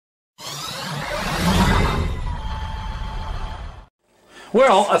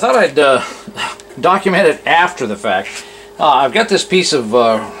Well, I thought I'd document it after the fact. I've got this piece of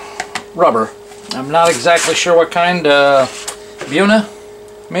rubber. I'm not exactly sure what kind. Buna,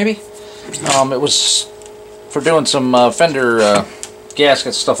 maybe? It was for doing some fender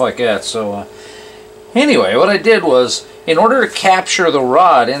gaskets, stuff like that. So anyway, what I did was, in order to capture the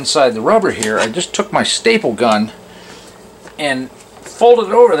rod inside the rubber here, I just took my staple gun and folded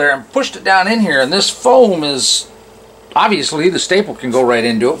it over there and pushed it down in here, and this foam is, obviously the staple can go right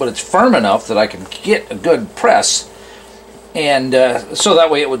into it, but it's firm enough that I can get a good press, and so that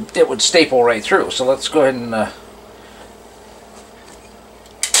way it would staple right through. So let's go ahead and well,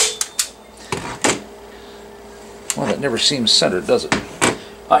 that never seems centered, does it?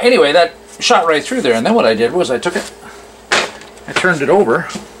 Anyway, that shot right through there, and then what I did was I took it, I turned it over,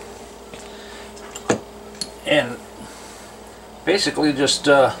 and basically just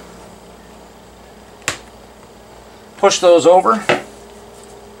push those over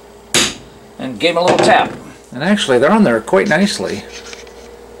and gave them a little tap. And actually they're on there quite nicely.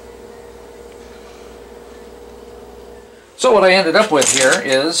 So what I ended up with here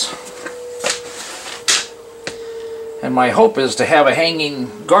is, and my hope is to have a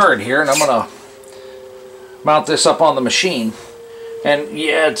hanging guard here, and I'm going to mount this up on the machine. And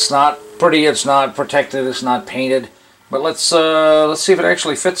yeah, it's not pretty, it's not protected, it's not painted, but let's see if it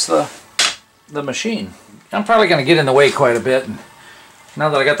actually fits the machine. I'm probably going to get in the way quite a bit. And now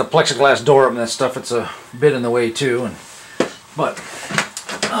that I got the plexiglass door up and that stuff, it's a bit in the way too. But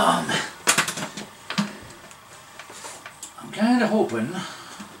I'm kind of hoping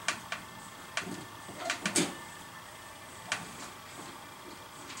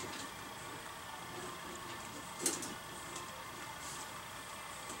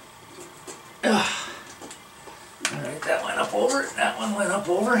alright, that went up over, that one went up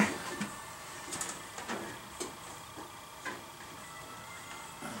over.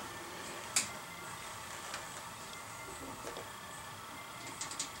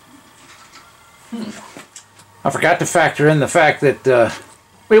 I forgot to factor in the fact that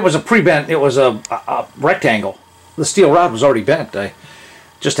it was a pre-bent, it was a rectangle. The steel rod was already bent. I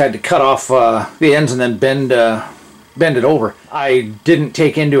just had to cut off the ends and then bend it over. I didn't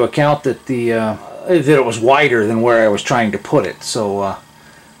take into account that that it was wider than where I was trying to put it, so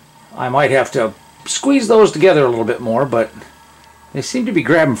I might have to squeeze those together a little bit more, but they seem to be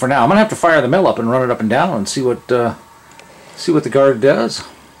grabbing for now. I'm gonna have to fire the mill up and run it up and down and see what the guard does.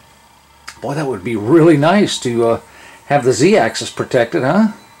 Boy, that would be really nice to have the Z-axis protected, huh?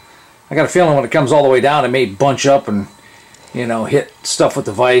 I got a feeling when it comes all the way down, it may bunch up and, you know, hit stuff with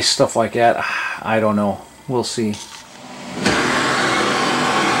the vise, stuff like that. I don't know. We'll see.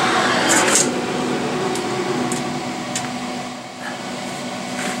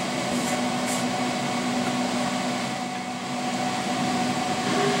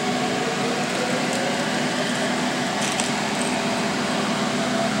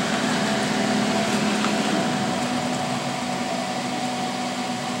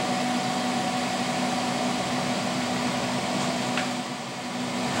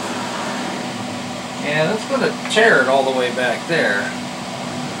 Yeah, that's going to tear it all the way back there.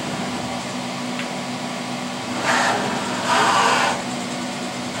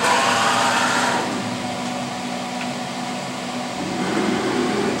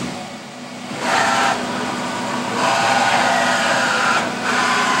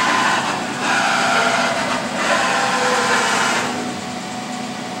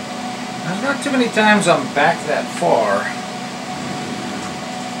 There's not too many times I'm back that far.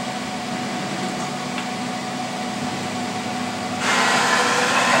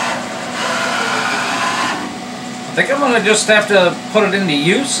 I think I'm going to just have to put it into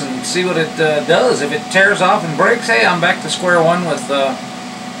use and see what it does. If it tears off and breaks, hey, I'm back to square one with, you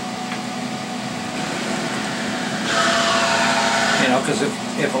know, because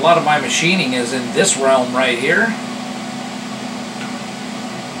if a lot of my machining is in this realm right here,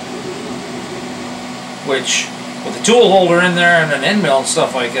 which with a tool holder in there and an end mill and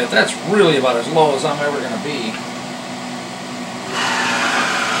stuff like that, that's really about as low as I'm ever going to be.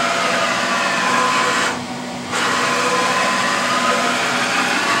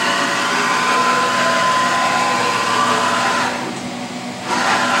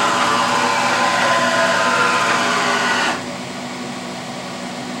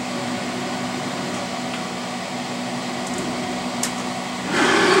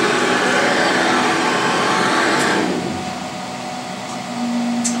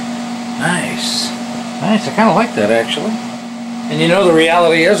 Nice, I kind of like that actually. And you know, the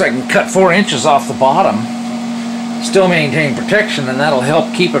reality is I can cut 4 inches off the bottom, still maintain protection, and that'll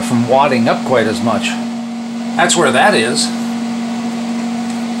help keep it from wadding up quite as much. That's where that is.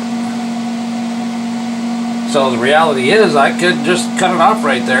 So the reality is I could just cut it off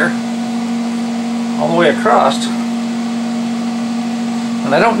right there, all the way across.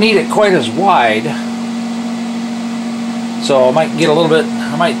 And I don't need it quite as wide. So I might get a little bit,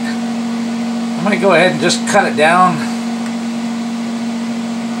 I might go ahead and just cut it down.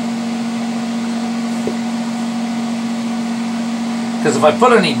 Because if I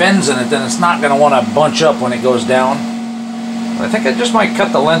put any bends in it, then it's not going to want to bunch up when it goes down. But I think I just might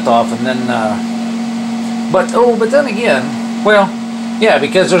cut the length off and then, but then again, well, yeah,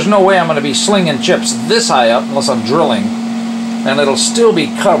 because there's no way I'm going to be slinging chips this high up unless I'm drilling. And it'll still be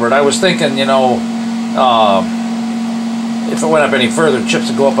covered. I was thinking, you know, if it went up any further, chips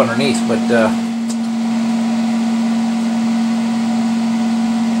would go up underneath, but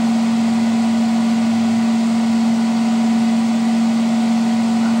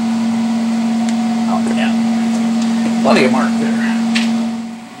oh yeah, plenty of mark there.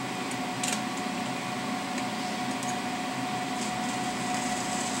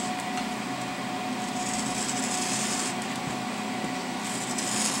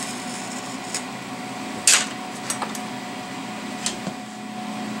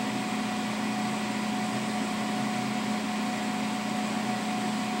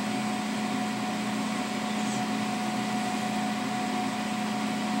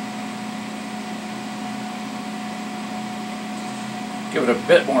 Give it a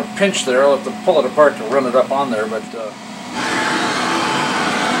bit more pinch there. I'll have to pull it apart to run it up on there, but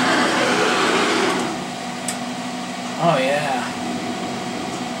oh yeah,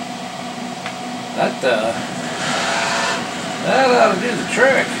 that ought to do the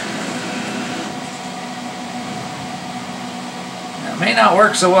trick. Now, it may not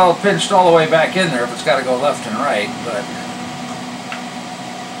work so well pinched all the way back in there if it's got to go left and right, but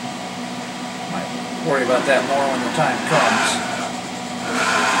might worry about that more when the time comes.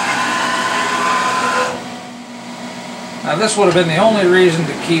 Now this would have been the only reason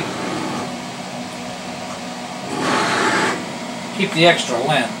to keep the extra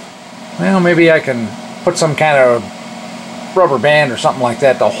length. Well, maybe I can put some kind of rubber band or something like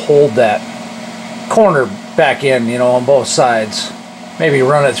that to hold that corner back in, you know, on both sides. Maybe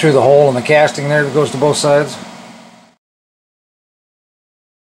run it through the hole in the casting there that goes to both sides.